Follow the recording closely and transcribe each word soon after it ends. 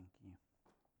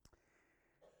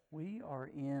We are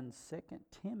in 2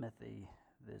 Timothy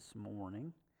this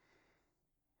morning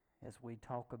as we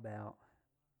talk about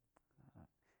a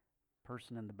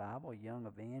person in the Bible, a young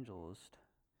evangelist.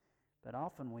 But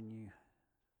often when you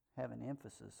have an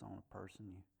emphasis on a person,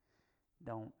 you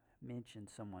don't mention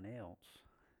someone else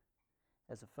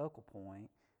as a focal point,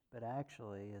 but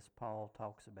actually, as Paul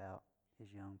talks about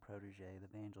his young protege, the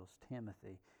evangelist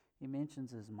Timothy, he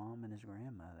mentions his mom and his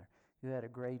grandmother, who had a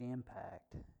great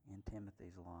impact in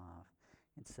Timothy's life.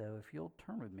 And so if you'll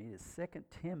turn with me to 2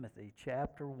 Timothy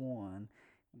chapter 1,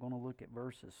 I'm going to look at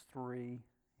verses 3,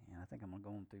 and I think I'm going to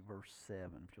go on through verse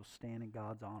 7. If you'll stand in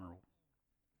God's honor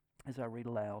as I read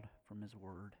aloud from his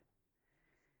word.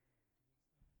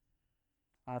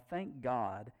 I thank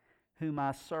God, whom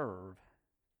I serve,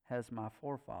 as my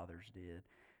forefathers did,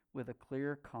 with a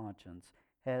clear conscience,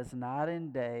 as night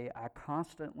and day I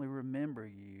constantly remember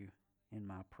you in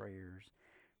my prayers.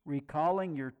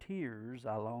 Recalling your tears,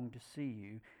 I long to see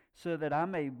you, so that I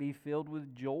may be filled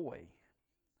with joy.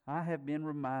 I have been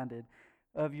reminded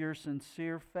of your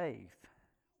sincere faith,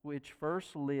 which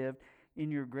first lived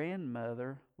in your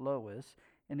grandmother Lois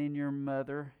and in your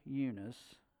mother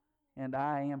Eunice, and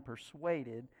I am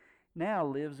persuaded now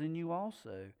lives in you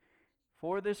also.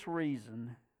 For this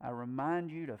reason, I remind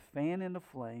you to fan into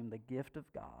flame the gift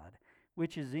of God,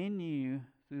 which is in you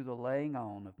through the laying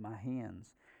on of my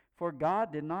hands. For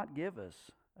God did not give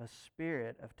us a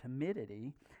spirit of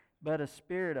timidity, but a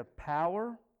spirit of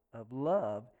power, of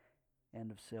love,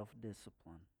 and of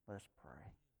self-discipline. Let's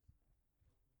pray.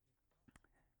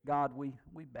 God, we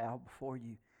bow before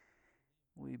you.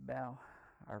 We bow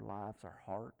our lives, our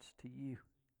hearts to you.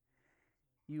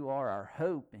 You are our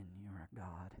hope and you are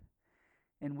God.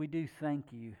 And we do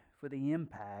thank you for the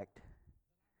impact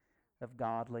of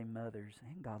godly mothers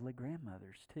and godly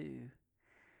grandmothers too,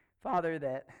 Father,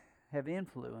 that have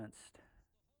influenced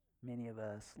many of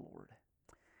us, Lord.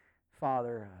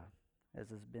 Father, as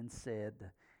has been said,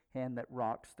 the hand that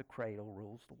rocks the cradle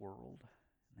rules the world.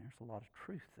 And there's a lot of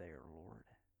truth there, Lord.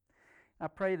 I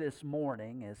pray this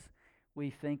morning as we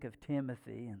think of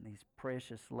Timothy and these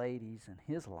precious ladies in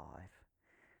his life,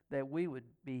 that we would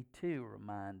be too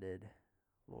reminded,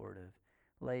 Lord, of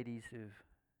ladies who've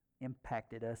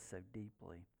impacted us so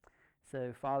deeply.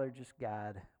 So, Father, just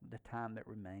guide the time that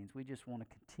remains. We just want to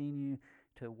continue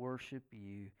to worship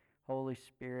you. Holy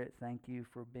Spirit, thank you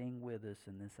for being with us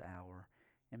in this hour.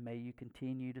 And may you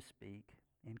continue to speak.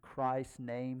 In Christ's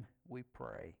name we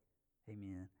pray.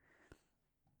 Amen.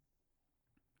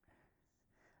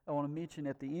 I want to mention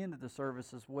at the end of the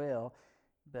service as well,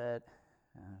 but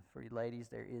for you ladies,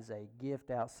 there is a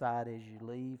gift outside as you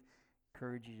leave.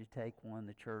 Encourage you to take one.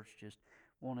 The church just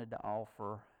wanted to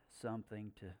offer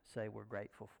something to say we're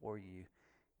grateful for you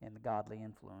and the godly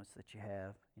influence that you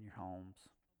have in your homes.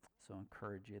 So I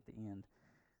encourage you at the end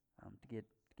to get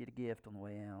a gift on the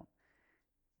way out.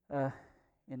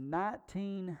 In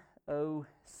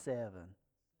 1907,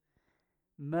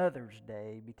 Mother's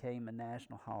Day became a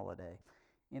national holiday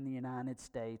in the United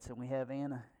States, and we have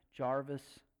Anna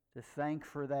Jarvis to thank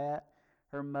for that.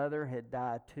 Her mother had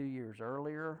died 2 years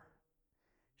earlier.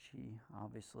 She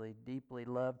obviously deeply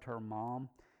loved her mom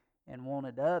and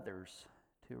wanted others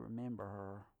to remember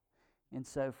her. And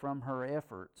so from her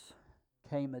efforts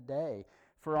came a day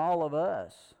for all of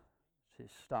us to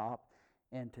stop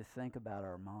and to think about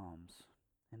our moms.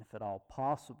 And if at all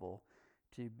possible,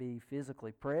 to be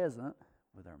physically present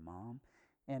with our mom.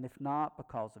 And if not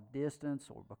because of distance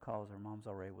or because our mom's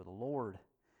already with the Lord,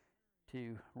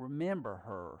 to remember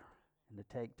her and to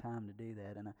take time to do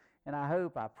that. And I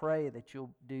hope, I pray that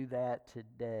you'll do that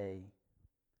today.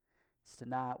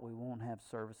 Tonight we won't have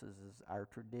services as our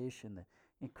tradition that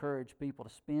encourage people to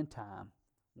spend time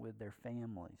with their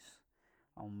families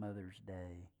on Mother's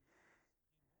Day.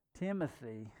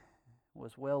 Timothy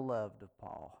was well loved of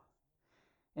Paul.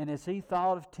 And as he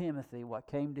thought of Timothy, what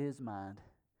came to his mind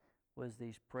was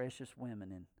these precious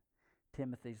women in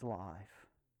Timothy's life.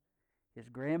 His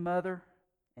grandmother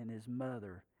and his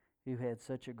mother, who had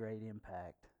such a great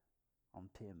impact on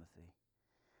Timothy.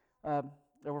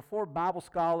 There were 4 Bible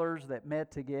scholars that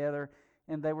met together,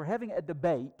 and they were having a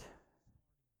debate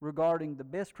regarding the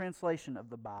best translation of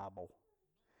the Bible.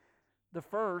 The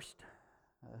first,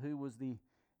 who was the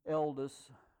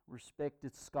eldest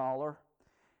respected scholar,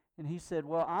 and he said,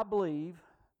 well, I believe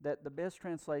that the best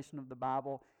translation of the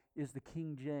Bible is the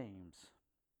King James,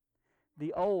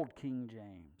 the old King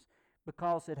James,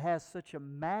 because it has such a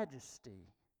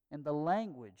majesty and the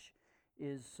language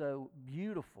is so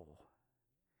beautiful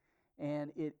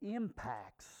and it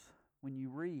impacts when you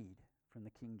read from the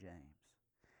King James.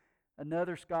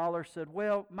 Another scholar said,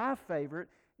 well, my favorite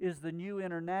is the New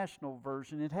International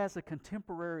Version. It has a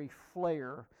contemporary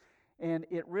flair, and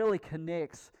it really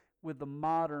connects with the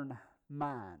modern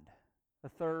mind. A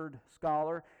third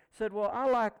scholar said, well, I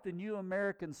like the New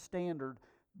American Standard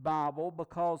Bible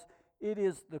because it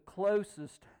is the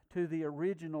closest to the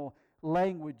original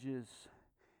languages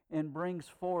and brings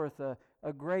forth a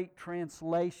great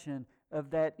translation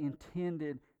of that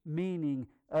intended meaning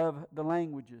of the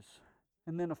languages.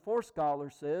 And then a fourth scholar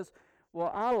says,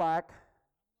 well, I like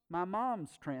my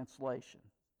mom's translation.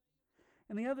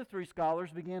 And the other three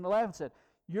scholars began to laugh and said,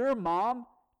 your mom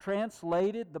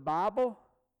translated the Bible?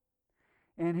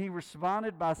 And he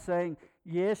responded by saying,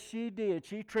 yes, she did.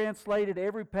 She translated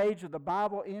every page of the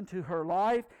Bible into her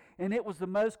life, and it was the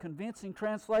most convincing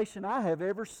translation I have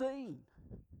ever seen.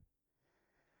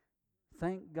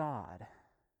 Thank God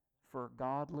for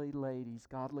godly ladies,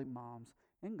 godly moms,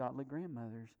 and godly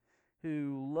grandmothers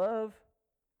who love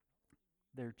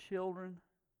their children,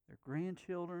 their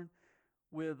grandchildren,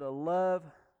 with a love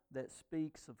that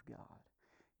speaks of God.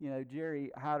 You know,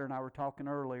 Jerry Hyder and I were talking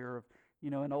earlier of,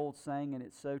 an old saying, and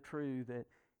it's so true, that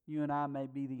you and I may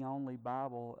be the only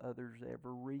Bible others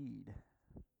ever read.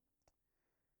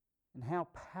 And how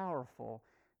powerful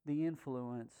the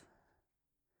influence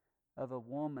of a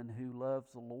woman who loves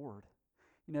the Lord.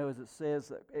 As it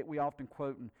says, we often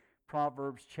quote in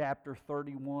Proverbs chapter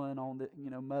 31 on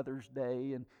the, Mother's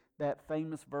Day, and that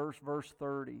famous verse, verse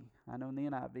 30. I know in the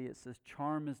NIV it says,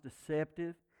 charm is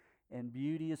deceptive and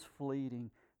beauty is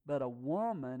fleeting, but a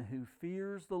woman who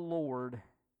fears the Lord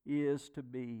is to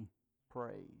be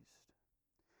praised.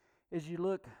 As you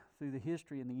look through the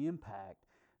history and the impact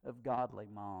of godly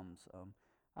moms,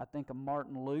 I think of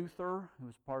Martin Luther, who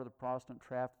was part of the Protestant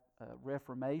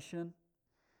Reformation.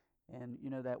 And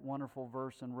that wonderful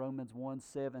verse in Romans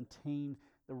 1:17,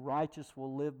 the righteous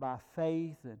will live by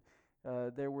faith.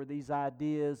 And there were these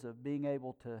ideas of being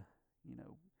able to,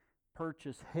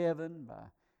 purchase heaven by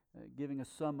giving a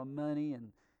sum of money.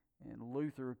 And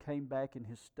Luther came back in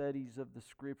his studies of the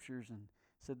Scriptures and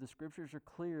said the Scriptures are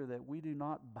clear that we do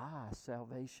not buy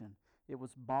salvation. It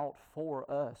was bought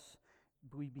for us.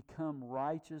 We become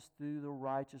righteous through the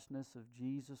righteousness of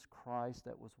Jesus Christ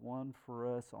that was won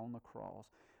for us on the cross.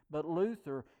 But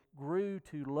Luther grew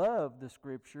to love the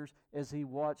Scriptures as he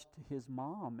watched his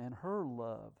mom and her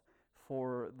love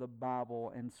for the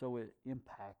Bible, and so it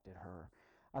impacted her.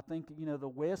 I think, the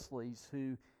Wesleys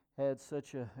who had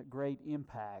such a great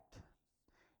impact.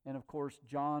 And of course,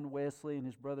 John Wesley and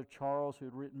his brother Charles, who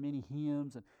had written many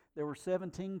hymns, and there were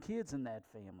 17 kids in that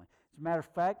family. As a matter of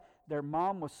fact, their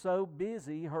mom was so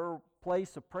busy, her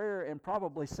place of prayer and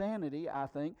probably sanity, I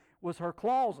think, was her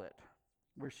closet,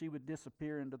 where she would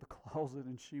disappear into the closet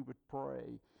and she would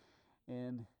pray.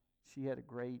 And she had a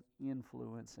great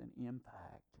influence and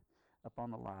impact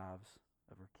upon the lives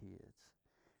of her kids.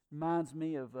 Reminds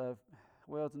me of,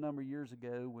 it's a number of years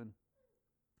ago when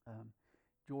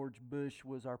George Bush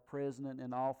was our president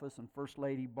in office, and First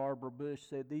Lady Barbara Bush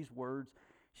said these words.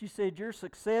 She said, your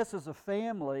success as a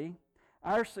family,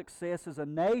 our success as a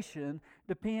nation,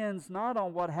 depends not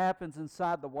on what happens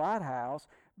inside the White House,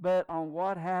 but on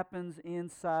what happens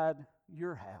inside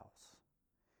your house.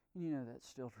 And that's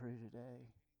still true today.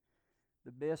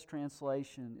 The best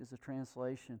translation is a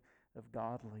translation of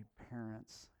godly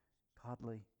parents,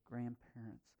 godly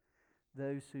grandparents,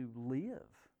 those who live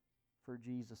for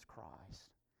Jesus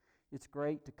Christ. It's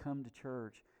great to come to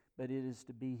church, but it is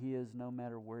to be His no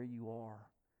matter where you are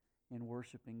in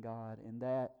worshiping God. And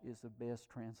that is the best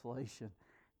translation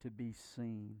to be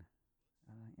seen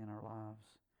in our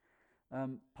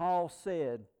lives. Paul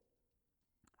said,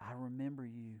 I remember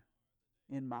you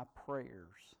in my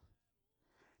prayers.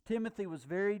 Timothy was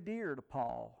very dear to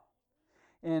Paul.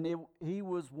 And he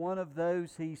was one of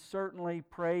those he certainly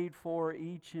prayed for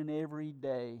each and every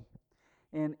day.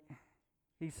 And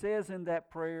he says in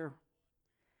that prayer,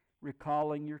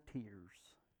 recalling your tears.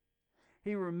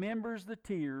 He remembers the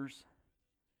tears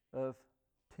of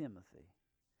Timothy.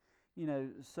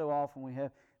 So often we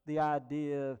have the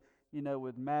idea,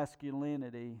 with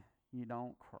masculinity, you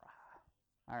don't cry.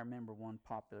 I remember one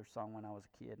popular song when I was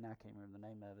a kid, and I can't remember the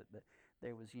name of it, but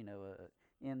there was,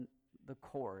 in the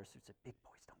chorus, it said, big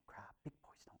boys don't cry, big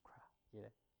boys don't cry. Yeah.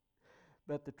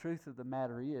 But the truth of the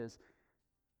matter is,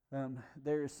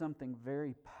 there is something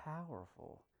very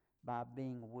powerful by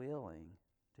being willing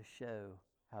to show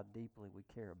how deeply we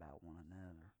care about one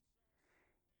another.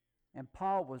 And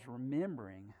Paul was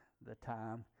remembering the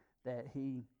time that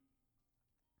he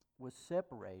was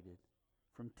separated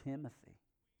from Timothy.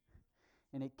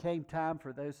 And it came time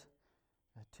for those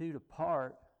two to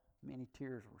part. Many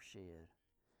tears were shed,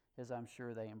 as I'm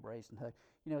sure they embraced and hugged.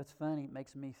 It's funny, it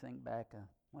makes me think back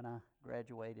when I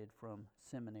graduated from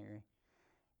seminary.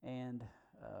 And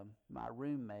my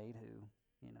roommate, who,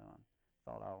 I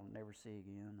thought I'll never see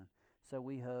again. And so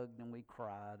we hugged and we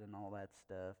cried and all that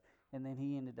stuff. And then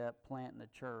he ended up planting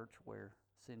a church where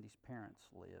Cindy's parents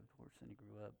lived, where Cindy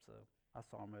grew up. So I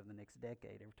saw him over the next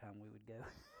decade every time we would go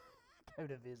go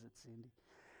to visit Cindy.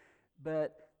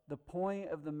 But the point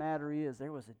of the matter is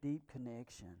there was a deep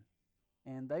connection.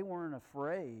 And they weren't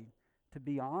afraid to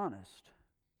be honest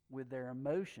with their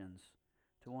emotions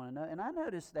to one another. And I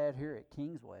noticed that here at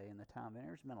Kingsway in the time. And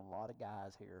there's been a lot of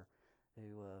guys here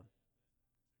who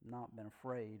not been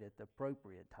afraid at the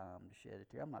appropriate time to shed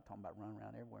a tear. I'm not talking about running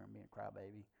around everywhere and being a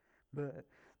crybaby. But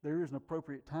there is an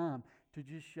appropriate time to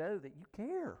just show that you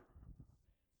care,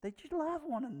 that you love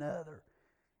one another.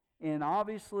 And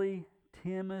obviously,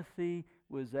 Timothy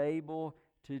was able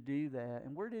to do that.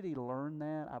 And where did he learn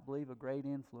that? I believe a great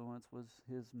influence was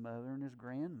his mother and his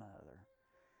grandmother.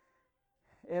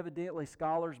 Evidently,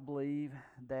 scholars believe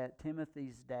that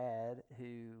Timothy's dad,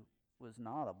 who was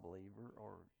not a believer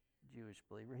or Jewish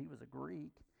believer, he was a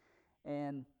Greek,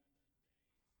 and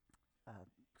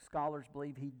scholars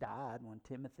believe he died when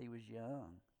Timothy was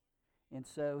young. And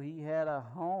so he had a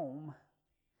home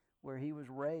where he was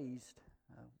raised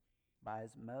by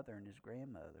his mother and his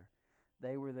grandmother.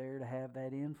 They were there to have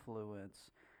that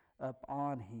influence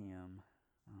upon him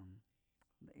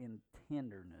in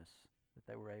tenderness that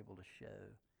they were able to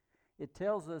show. It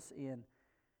tells us in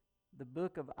the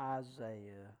book of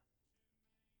Isaiah,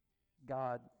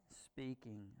 God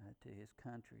speaking to his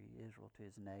country, Israel, to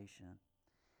his nation.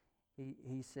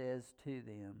 He says to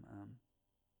them,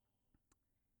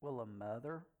 will a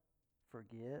mother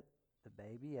forget the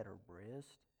baby at her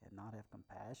breast and not have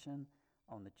compassion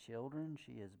on the children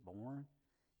she has born?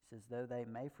 He says, though they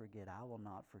may forget, I will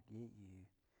not forget you.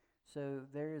 So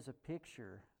there is a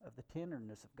picture of the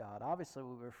tenderness of God. Obviously,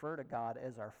 we refer to God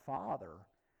as our Father,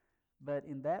 but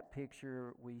in that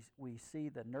picture, we see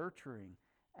the nurturing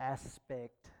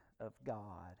aspect of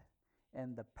God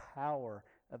and the power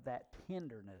of that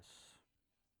tenderness.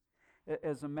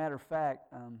 As a matter of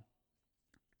fact,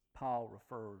 Paul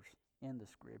refers in the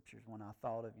Scriptures, when I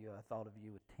thought of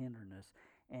you with tenderness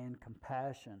and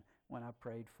compassion when I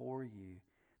prayed for you.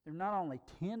 There's not only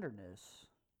tenderness,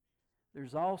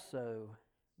 there's also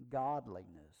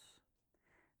godliness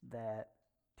that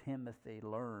Timothy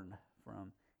learned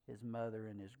from his mother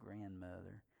and his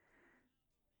grandmother.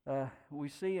 We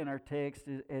see in our text,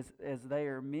 as they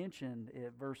are mentioned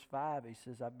at verse 5, he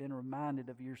says, I've been reminded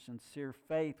of your sincere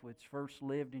faith which first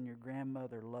lived in your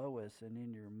grandmother Lois and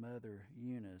in your mother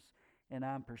Eunice, and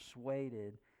I'm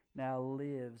persuaded now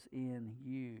lives in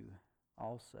you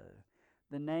also.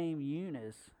 The name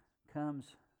Eunice comes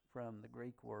from the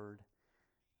Greek word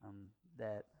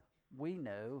that we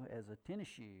know as a tennis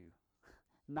shoe,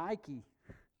 Nike.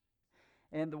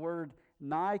 And the word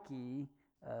Nike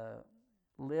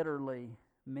literally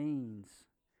means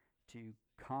to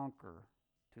conquer,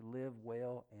 to live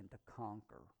well and to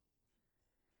conquer.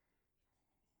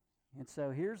 And so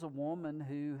here's a woman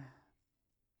who,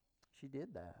 she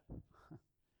did that.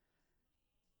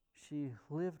 She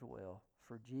lived well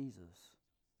for Jesus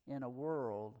in a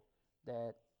world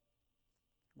that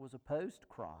was opposed to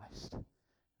Christ,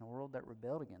 in a world that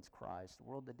rebelled against Christ, a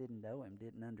world that didn't know him,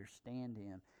 didn't understand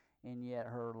him, and yet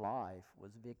her life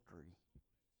was victory.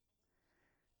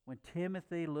 When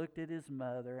Timothy looked at his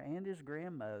mother and his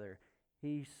grandmother,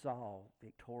 he saw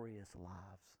victorious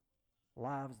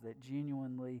lives that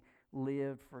genuinely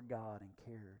lived for God and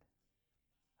cared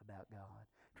about God.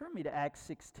 Turn me to Acts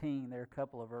 16. There are a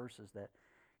couple of verses that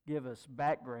give us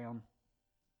background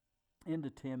into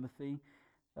Timothy.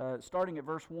 Starting at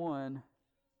verse 1,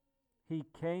 he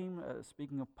came,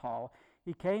 speaking of Paul,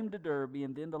 he came to Derbe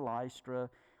and then to Lystra,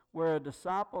 where a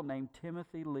disciple named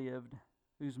Timothy lived,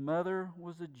 whose mother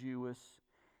was a Jewess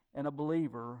and a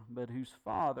believer, but whose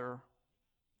father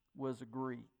was a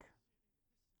Greek.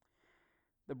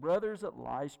 The brothers at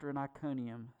Lystra and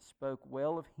Iconium spoke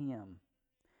well of him.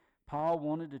 Paul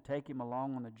wanted to take him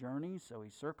along on the journey, so he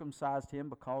circumcised him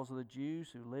because of the Jews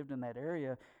who lived in that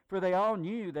area, for they all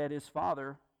knew that his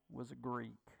father was a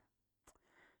Greek.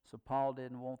 So Paul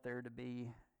didn't want there to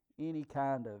be any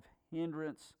kind of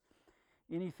hindrance,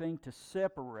 anything to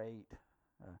separate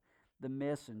the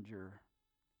messenger,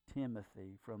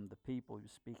 Timothy, from the people he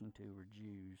was speaking to were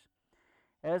Jews.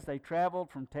 As they traveled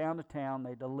from town to town,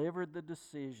 they delivered the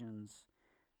decisions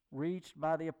reached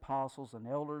by the apostles and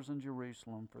elders in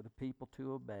Jerusalem for the people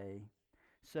to obey.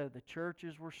 So the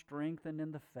churches were strengthened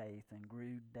in the faith and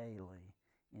grew daily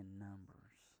in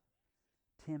numbers.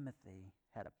 Timothy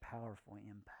had a powerful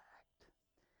impact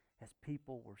as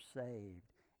people were saved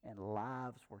and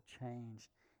lives were changed.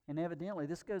 And evidently,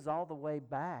 this goes all the way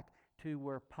back to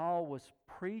where Paul was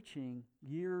preaching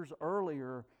years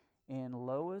earlier, and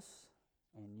Lois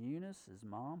and Eunice, his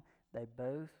mom, they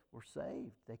both were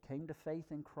saved. They came to faith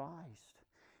in Christ.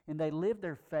 And they lived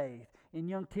their faith. And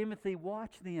young Timothy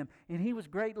watched them, and he was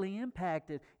greatly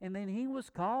impacted. And then he was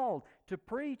called to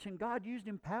preach, and God used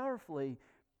him powerfully,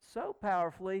 so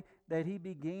powerfully that he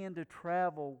began to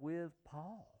travel with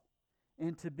Paul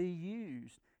and to be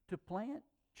used to plant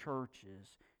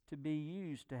churches, to be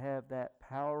used to have that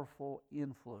powerful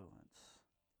influence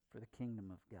for the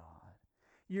kingdom of God.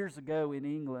 Years ago in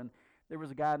England, there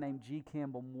was a guy named G.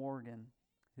 Campbell Morgan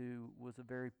who was a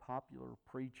very popular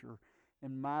preacher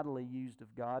and mightily used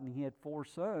of God. And he had 4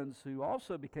 sons who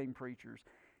also became preachers.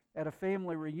 At a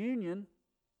family reunion,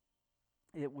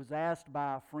 it was asked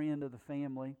by a friend of the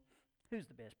family, who's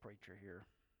the best preacher here?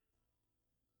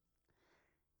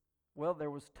 Well, there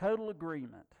was total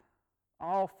agreement.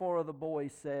 All 4 of the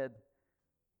boys said,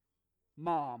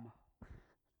 Mom.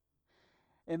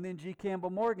 And then G. Campbell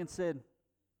Morgan said,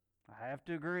 I have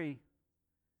to agree.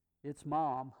 It's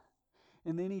Mom.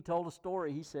 And then he told a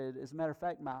story. He said, as a matter of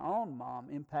fact, my own mom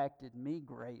impacted me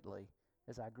greatly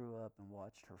as I grew up and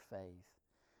watched her faith.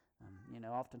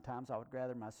 Oftentimes I would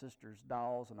gather my sister's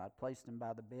dolls and I'd place them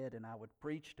by the bed and I would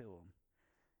preach to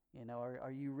them.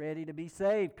 Are you ready to be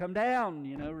saved? Come down,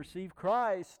 receive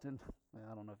Christ. And well,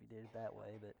 I don't know if he did it that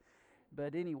way,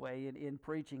 but anyway, in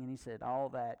preaching, and he said all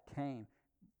that came.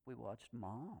 We watched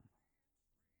Mom.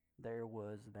 There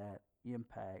was that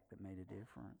impact that made a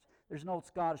difference. There's an old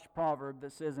Scottish proverb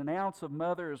that says, an ounce of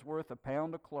mother is worth a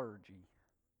pound of clergy.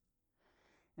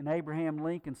 And Abraham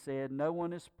Lincoln said, no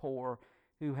one is poor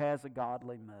who has a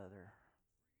godly mother.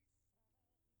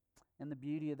 And the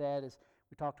beauty of that is,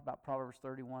 we talked about Proverbs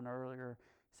 31 earlier.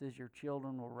 It says, your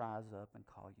children will rise up and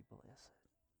call you blessed.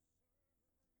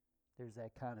 There's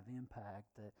that kind of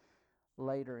impact that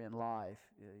later in life,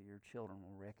 your children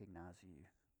will recognize you.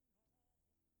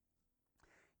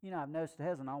 I've noticed it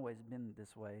hasn't always been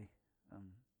this way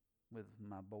with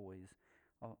my boys.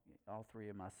 All 3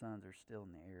 of my sons are still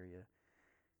in the area.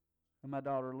 And my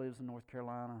daughter lives in North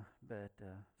Carolina, but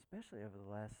especially over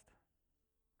the last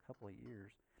couple of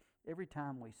years, every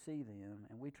time we see them,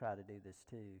 and we try to do this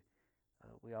too,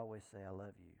 we always say, I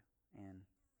love you. And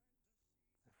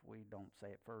if we don't say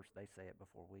it first, they say it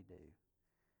before we do.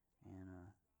 And,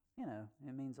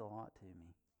 it means a lot to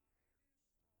me.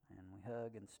 And we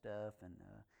hug and stuff. And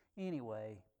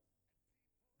anyway,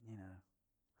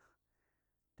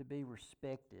 to be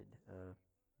respected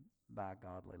by a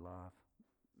godly life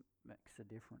makes a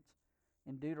difference.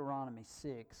 In Deuteronomy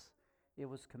 6, it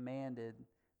was commanded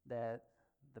that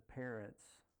the parents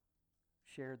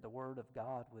shared the word of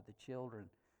God with the children,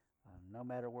 no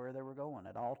matter where they were going,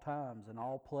 at all times, in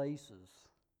all places.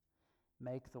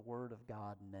 Make the word of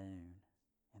God known.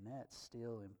 And that's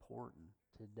still important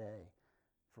today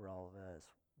for all of us.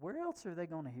 Where else are they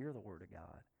going to hear the word of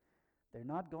God? They're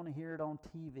not going to hear it on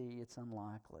TV. It's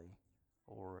unlikely.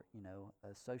 Or,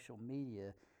 social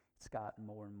media, it's gotten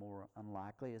more and more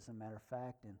unlikely. As a matter of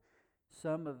fact, in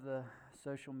some of the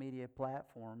social media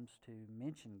platforms, to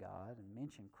mention God and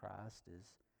mention Christ is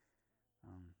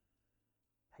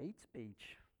hate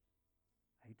speech.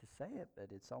 I hate to say it, but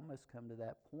it's almost come to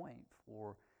that point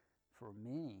for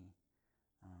many.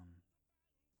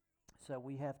 So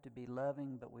we have to be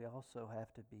loving, but we also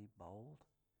have to be bold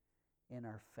in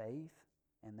our faith,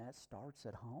 and that starts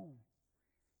at home.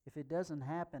 If it doesn't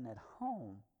happen at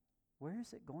home, where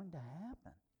is it going to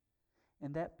happen?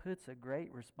 And that puts a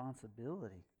great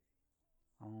responsibility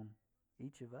on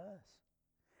each of us.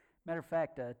 Matter of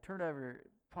fact, turn over,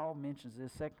 Paul mentions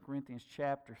this, 2 Corinthians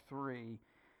chapter 3,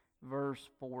 verse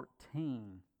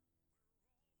 14.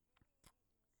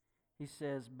 He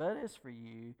says, but as for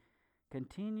you,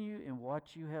 continue in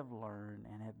what you have learned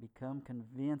and have become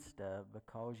convinced of,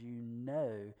 because you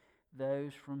know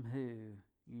those from who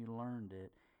you learned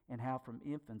it, and how from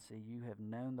infancy you have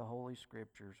known the Holy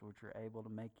Scriptures, which are able to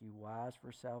make you wise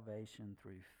for salvation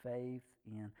through faith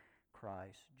in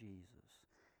Christ Jesus.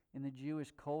 In the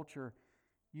Jewish culture,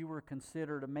 you were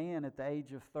considered a man at the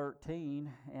age of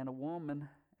 13 and a woman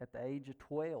at the age of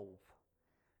 12.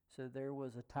 So there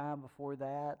was a time before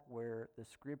that where the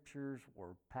Scriptures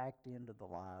were packed into the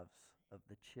lives of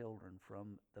the children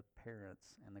from the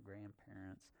parents and the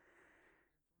grandparents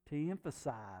to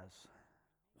emphasize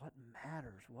what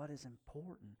matters, what is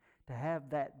important, to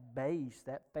have that base,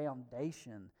 that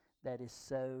foundation that is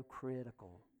so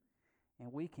critical.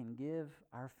 And we can give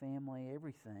our family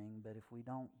everything, but if we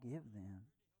don't give them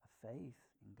a faith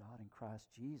in God and Christ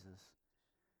Jesus,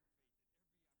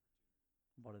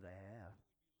 what do they have?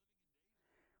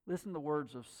 Listen to the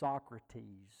words of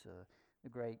Socrates, the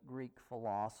great Greek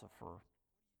philosopher.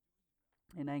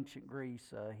 In ancient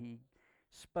Greece, he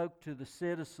spoke to the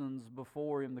citizens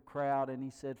before him, the crowd, and he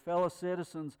said, "Fellow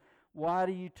citizens, why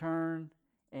do you turn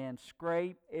and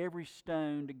scrape every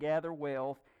stone to gather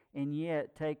wealth, and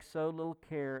yet take so little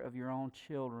care of your own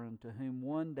children, to whom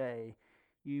one day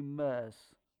you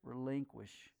must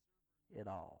relinquish it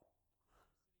all?"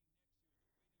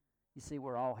 You see,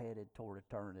 we're all headed toward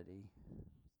eternity,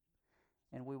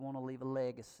 and we want to leave a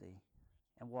legacy.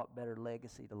 And what better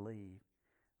legacy to leave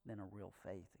than a real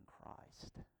faith in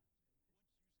Christ?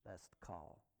 That's the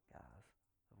call, guys,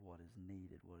 of what is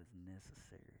needed, what is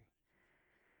necessary.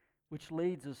 Which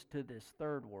leads us to this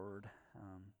third word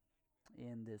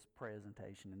in this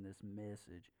presentation, in this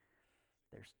message.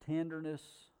 There's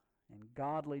tenderness and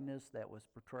godliness that was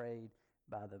portrayed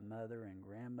by the mother and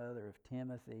grandmother of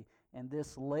Timothy, and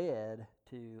this led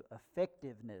to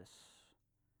effectiveness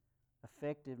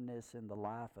in the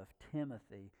life of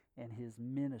Timothy and his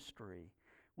ministry.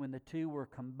 When the two were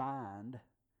combined,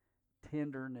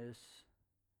 tenderness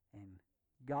and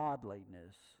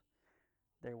godliness,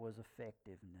 there was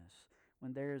effectiveness.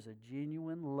 When there is a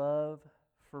genuine love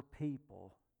for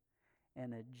people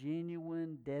and a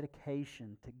genuine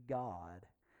dedication to God,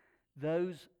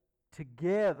 those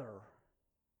together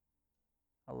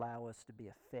allow us to be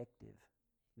effective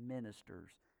ministers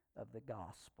of the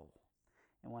gospel.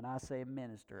 And when I say a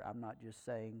minister, I'm not just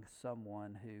saying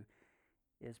someone who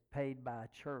is paid by a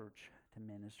church to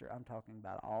minister. I'm talking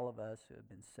about all of us who have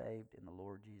been saved in the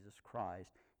Lord Jesus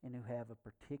Christ and who have a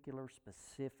particular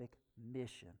specific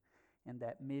mission. And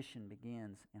that mission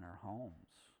begins in our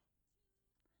homes.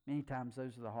 Many times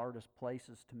those are the hardest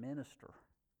places to minister.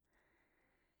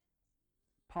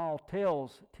 Paul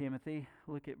tells Timothy,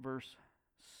 look at verse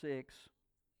 6,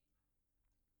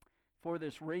 "For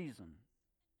this reason."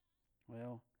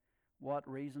 Well, what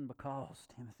reason? Because,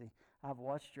 Timothy, I've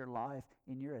watched your life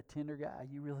and you're a tender guy.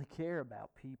 You really care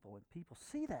about people, and people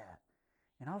see that.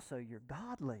 And also, you're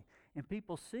godly, and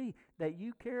people see that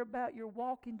you care about your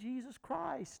walk in Jesus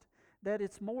Christ, that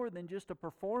it's more than just a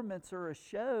performance or a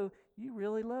show. You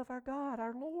really love our God,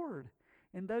 our Lord.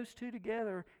 And those two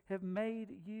together have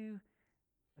made you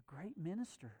a great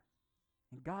minister.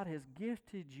 And God has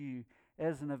gifted you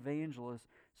as an evangelist.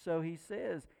 So he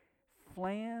says,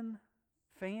 fan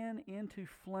into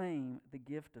flame the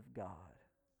gift of God,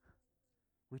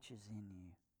 which is in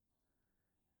you.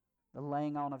 The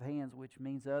laying on of hands, which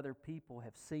means other people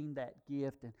have seen that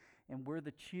gift, and we're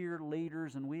the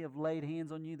cheerleaders, and we have laid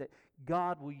hands on you that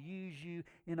God will use you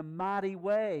in a mighty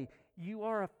way. You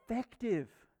are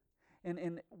effective.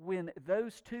 And when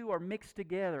those two are mixed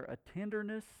together, a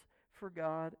tenderness for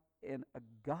God and a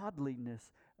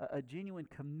godliness, a genuine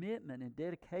commitment and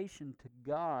dedication to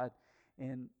God,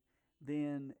 and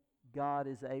then God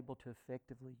is able to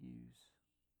effectively use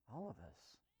all of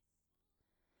us.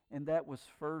 And that was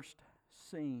first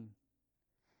seen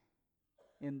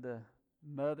in the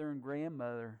mother and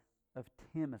grandmother of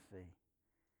Timothy,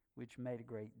 which made a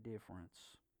great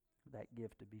difference, that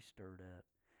gift to be stirred up.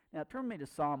 Now turn me to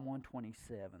Psalm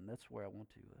 127. That's where I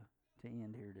want to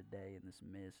end here today in this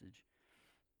message.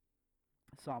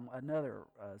 Another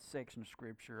section of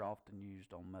Scripture often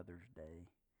used on Mother's Day.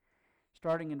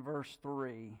 Starting in verse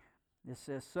 3, it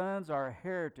says, "Sons are a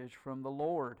heritage from the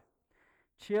Lord,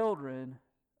 children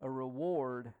a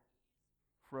reward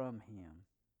from Him."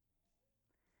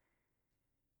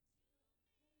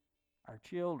 Our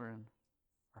children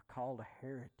are called a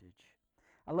heritage.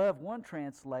 I love one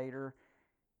translator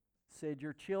said,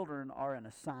 "Your children are an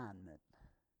assignment."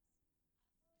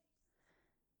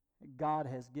 God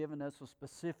has given us a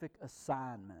specific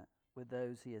assignment with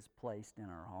those He has placed in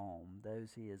our home,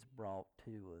 those He has brought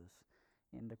to us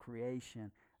in the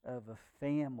creation of a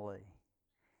family.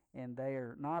 And they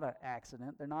are not an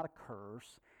accident, they're not a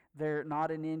curse, they're not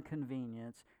an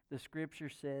inconvenience. The Scripture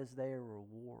says they are a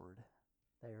reward.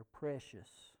 They are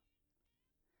precious,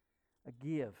 a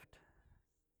gift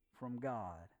from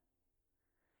God.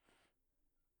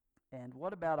 And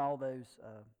what about all those,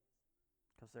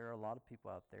 because there are a lot of people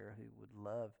out there who would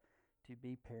love to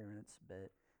be parents,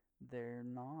 but they're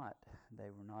not.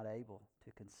 They were not able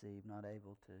to conceive, not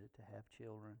able to have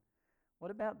children.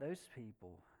 What about those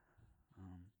people?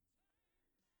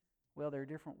 Well, there are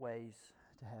different ways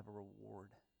to have a reward.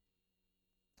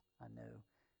 I know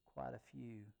quite a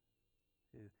few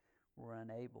who were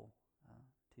unable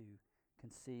to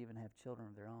conceive and have children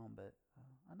of their own, but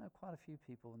I know quite a few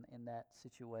people in that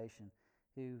situation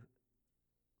who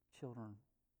children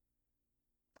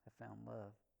have found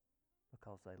love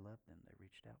because they loved them. They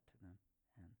reached out to them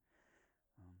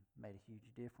and made a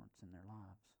huge difference in their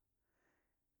lives.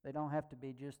 They don't have to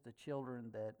be just the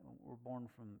children that were born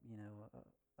from,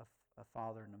 a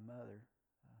father and a mother.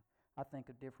 I think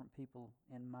of different people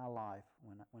in my life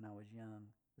when I was young,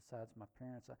 besides my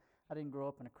parents. I didn't grow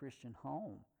up in a Christian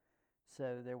home,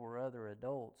 so there were other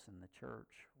adults in the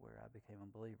church where I became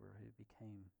a believer who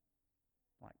became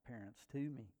like parents to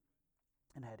me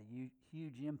and had a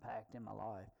huge impact in my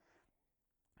life.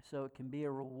 So it can be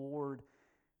a reward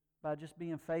by just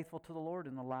being faithful to the Lord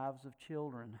in the lives of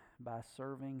children, by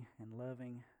serving and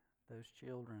loving those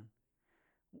children.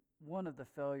 One of the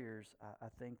failures I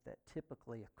think that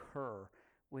typically occur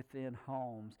within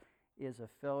homes is a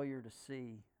failure to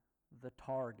see the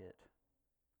target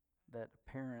that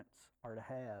parents are to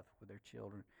have with their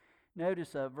children.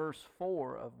 Notice verse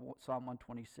 4 of Psalm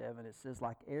 127. It says,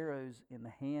 like arrows in the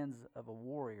hands of a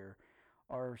warrior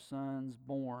are sons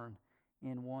born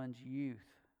in one's youth.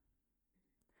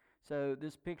 So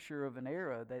this picture of an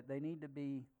arrow, they need to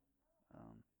be,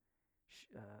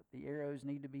 the arrows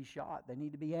need to be shot. They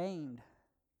need to be aimed.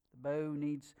 The bow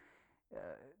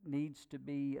needs to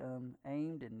be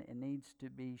aimed and needs to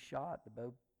be shot.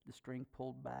 The string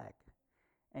pulled back,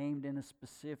 aimed in a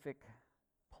specific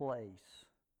place.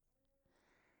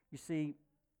 You see,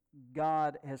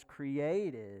 God has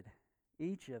created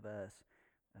each of us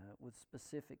with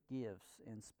specific gifts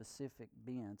and specific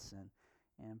bents,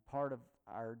 and part of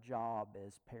our job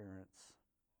as parents,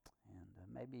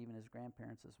 and maybe even as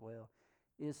grandparents as well,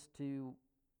 is to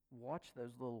watch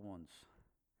those little ones.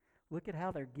 Look at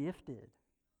how they're gifted,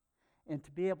 and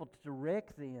to be able to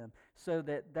direct them so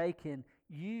that they can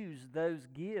use those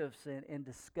gifts and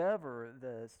discover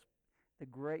the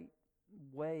great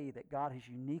way that God has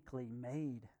uniquely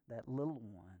made that little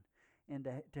one, and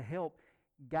to help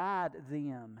guide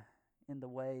them in the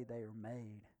way they are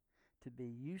made to be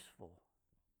useful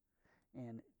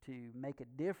and to make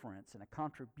a difference and a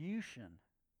contribution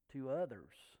to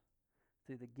others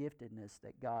through the giftedness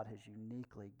that God has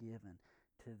uniquely given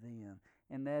to them.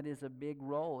 And that is a big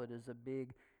role. It is a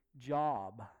big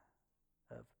job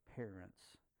of parents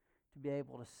to be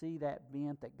able to see that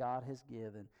bent that God has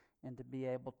given and to be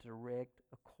able to direct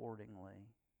accordingly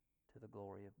to the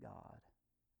glory of God,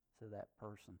 so that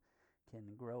person can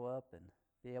grow up and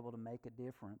be able to make a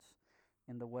difference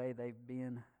in the way they've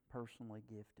been personally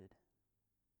gifted.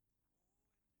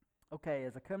 Okay,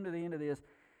 as I come to the end of this,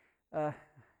 I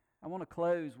want to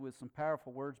close with some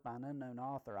powerful words by an unknown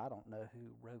author. I don't know who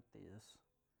wrote this,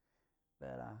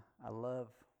 but I love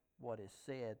what is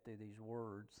said through these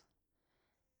words.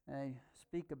 They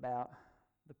speak about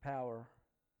the power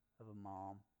of a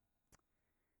mom.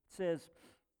 It says,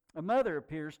 a mother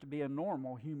appears to be a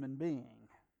normal human being.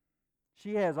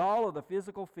 She has all of the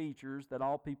physical features that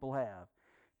all people have.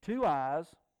 2 eyes,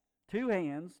 2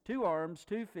 hands, 2 arms,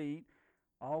 2 feet,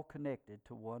 all connected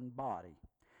to one body.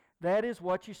 That is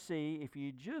what you see if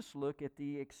you just look at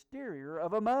the exterior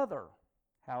of a mother.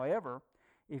 However,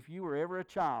 if you were ever a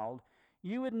child,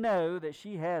 you would know that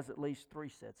she has at least 3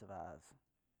 sets of eyes.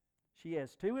 She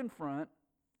has 2 in front.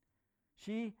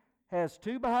 She has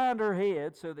 2 behind her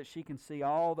head so that she can see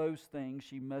all those things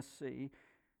she must see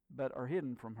but are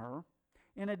hidden from her.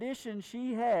 In addition,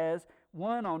 she has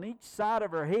 1 on each side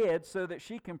of her head so that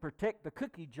she can protect the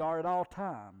cookie jar at all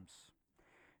times,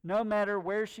 no matter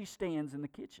where she stands in the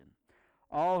kitchen.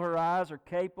 All her eyes are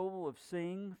capable of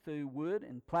seeing through wood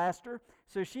and plaster,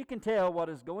 so she can tell what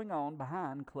is going on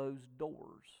behind closed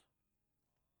doors.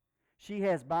 She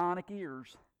has bionic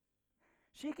ears.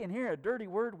 She can hear a dirty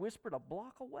word whispered a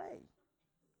block away.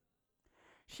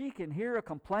 She can hear a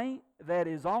complaint that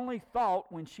is only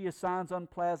thought when she assigns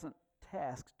unpleasant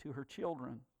tasks to her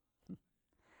children.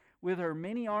 With her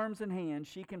many arms and hands,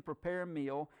 she can prepare a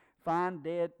meal, find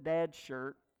dad's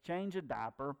shirt, change a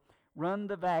diaper, run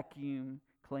the vacuum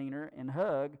cleaner, and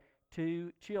hug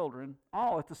 2 children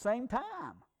all at the same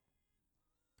time.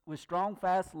 With strong,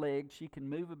 fast legs, she can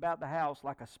move about the house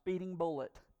like a speeding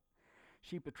bullet.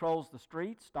 She patrols the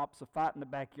streets, stops a fight in the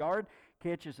backyard,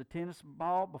 catches a tennis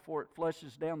ball before it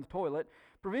flushes down the toilet,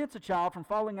 prevents a child from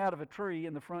falling out of a tree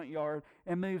in the front yard,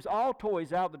 and moves all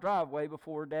toys out the driveway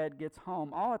before Dad gets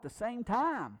home, all at the same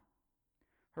time.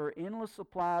 Her endless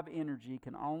supply of energy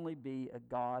can only be a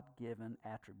God-given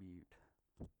attribute.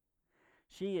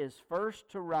 She is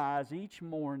first to rise each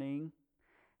morning,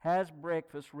 has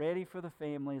breakfast ready for the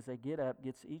family as they get up,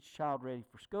 gets each child ready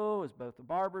for school, is both a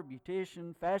barber,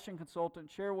 beautician, fashion consultant,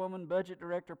 chairwoman, budget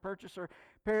director, purchaser,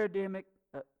 paradigmic,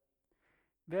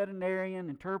 veterinarian,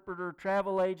 interpreter,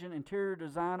 travel agent, interior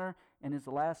designer, and is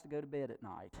the last to go to bed at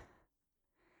night.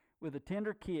 With a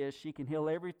tender kiss, she can heal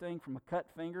everything from a cut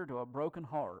finger to a broken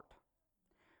heart.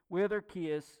 With her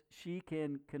kiss, she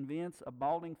can convince a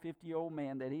balding 50-year-old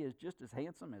man that he is just as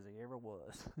handsome as he ever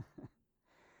was.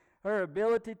 Her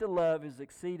ability to love is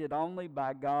exceeded only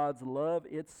by God's love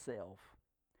itself.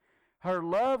 Her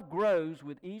love grows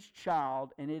with each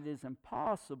child, and it is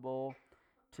impossible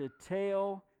to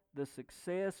tell the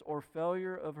success or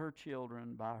failure of her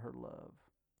children by her love.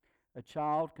 A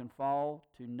child can fall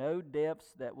to no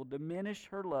depths that will diminish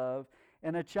her love,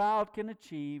 and a child can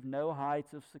achieve no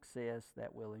heights of success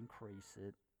that will increase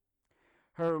it.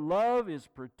 Her love is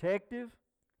protective,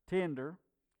 tender,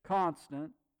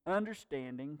 constant,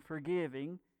 understanding,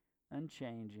 forgiving,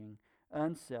 unchanging,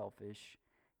 unselfish,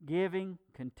 giving,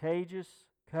 contagious,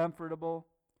 comfortable,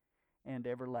 and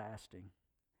everlasting.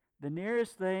 The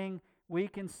nearest thing we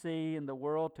can see in the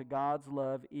world to God's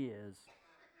love is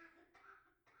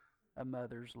a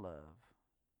mother's love.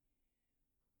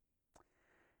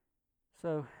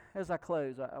 So, as I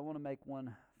close, I want to make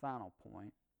one final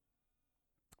point.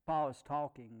 Paul is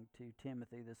talking to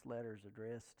Timothy. This letter is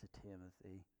addressed to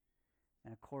Timothy.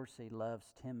 And of course, he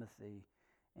loves Timothy,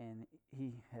 and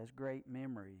he has great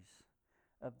memories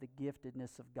of the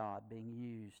giftedness of God being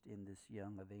used in this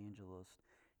young evangelist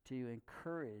to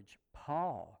encourage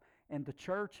Paul and the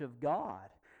church of God.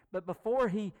 But before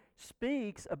he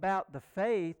speaks about the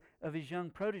faith of his young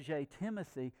protege,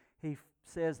 Timothy, he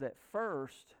says that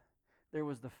first there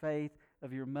was the faith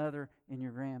of your mother and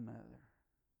your grandmother.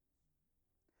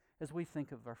 As we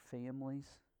think of our families,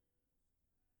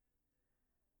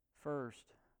 first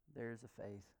there is a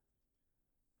faith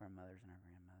of our mothers and our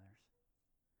grandmothers.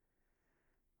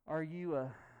 Are you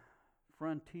a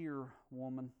frontier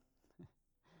woman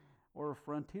or a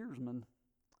frontiersman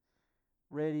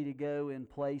ready to go in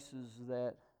places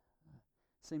that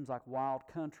seems like wild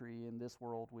country in this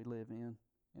world we live in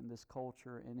this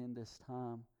culture and in this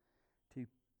time, to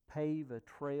pave a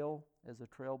trail as a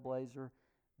trailblazer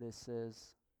that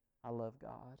says, I love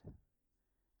God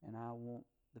and I want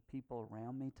the people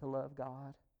around me to love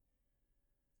God?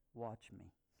 Watch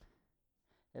me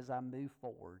as I move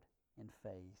forward in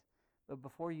faith. But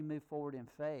before you move forward in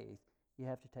faith, you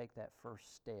have to take that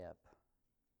first step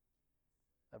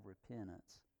of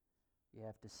repentance. You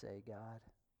have to say, God,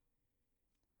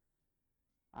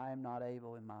 I am not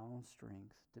able in my own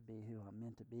strength to be who I'm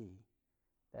meant to be.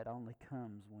 That only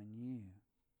comes when you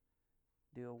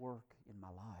do a work in my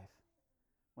life.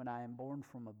 When I am born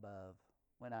from above,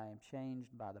 when I am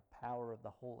changed by the power of the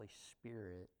Holy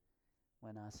Spirit,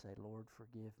 when I say, Lord,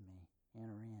 forgive me,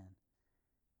 enter in,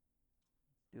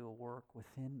 do a work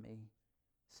within me,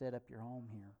 set up your home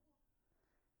here.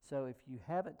 So if you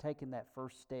haven't taken that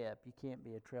first step, you can't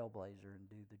be a trailblazer and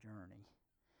do the journey.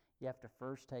 You have to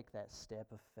first take that step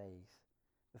of faith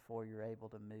before you're able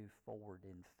to move forward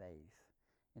in faith.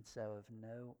 And so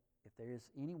if there is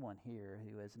anyone here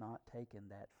who has not taken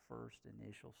that first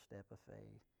initial step of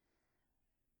faith,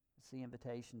 it's the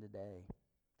invitation today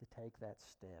to take that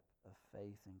step of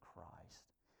faith in Christ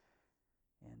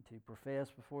and to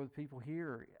profess before the people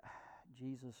here,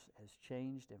 Jesus has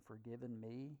changed and forgiven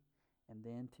me, and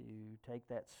then to take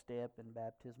that step in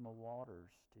baptismal waters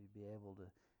to be able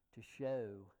to show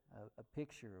a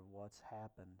picture of what's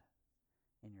happened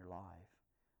in your life.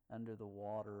 Under the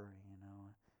water,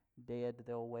 dead to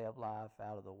the old way of life,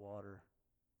 out of the water.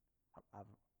 I've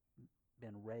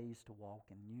been raised to walk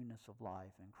in newness of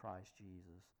life in Christ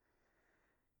Jesus.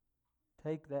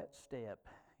 Take that step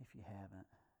if you haven't.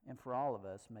 And for all of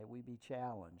us, may we be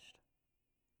challenged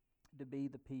to be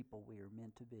the people we are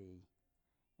meant to be.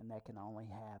 And that can only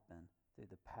happen through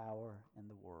the power and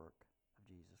the work of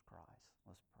Jesus Christ.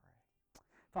 Let's pray.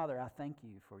 Father, I thank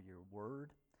you for your word.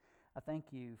 I thank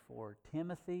you for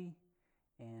Timothy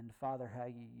and, Father, how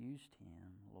you used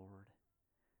him, Lord.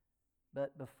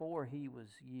 But before he was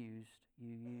used,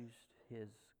 you used his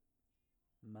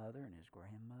mother and his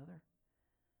grandmother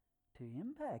to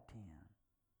impact him,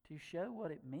 to show what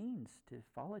it means to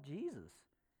follow Jesus.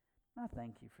 I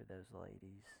thank you for those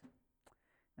ladies.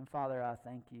 And Father, I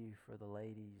thank you for the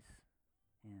ladies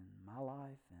in my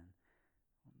life and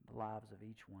the lives of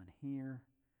each one here.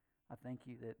 I thank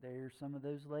you that there's some of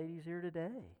those ladies here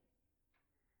today.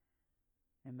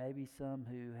 And maybe some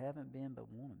who haven't been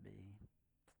but want to be.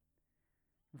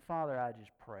 And Father, I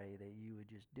just pray that you would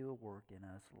just do a work in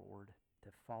us, Lord, to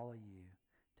follow you,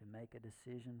 to make a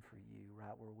decision for you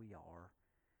right where we are.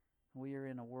 We are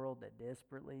in a world that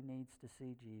desperately needs to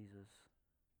see Jesus.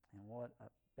 And what a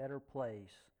better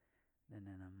place than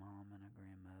in a mom and a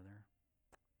grandmother.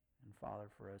 And Father,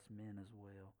 for us men as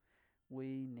well,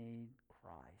 we need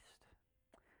Christ.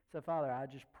 So Father, I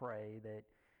just pray that,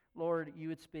 Lord, you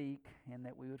would speak and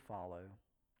that we would follow.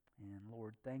 And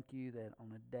Lord, thank you that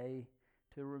on a day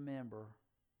to remember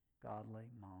godly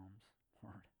moms,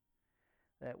 Lord,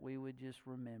 that we would just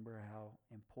remember how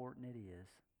important it is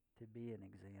to be an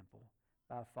example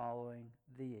by following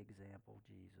the example,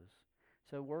 Jesus.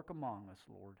 So work among us,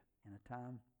 Lord, in a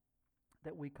time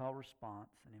that we call response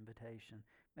and invitation.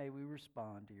 May we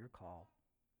respond to your call.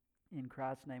 In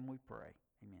Christ's name we pray.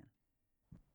 Amen.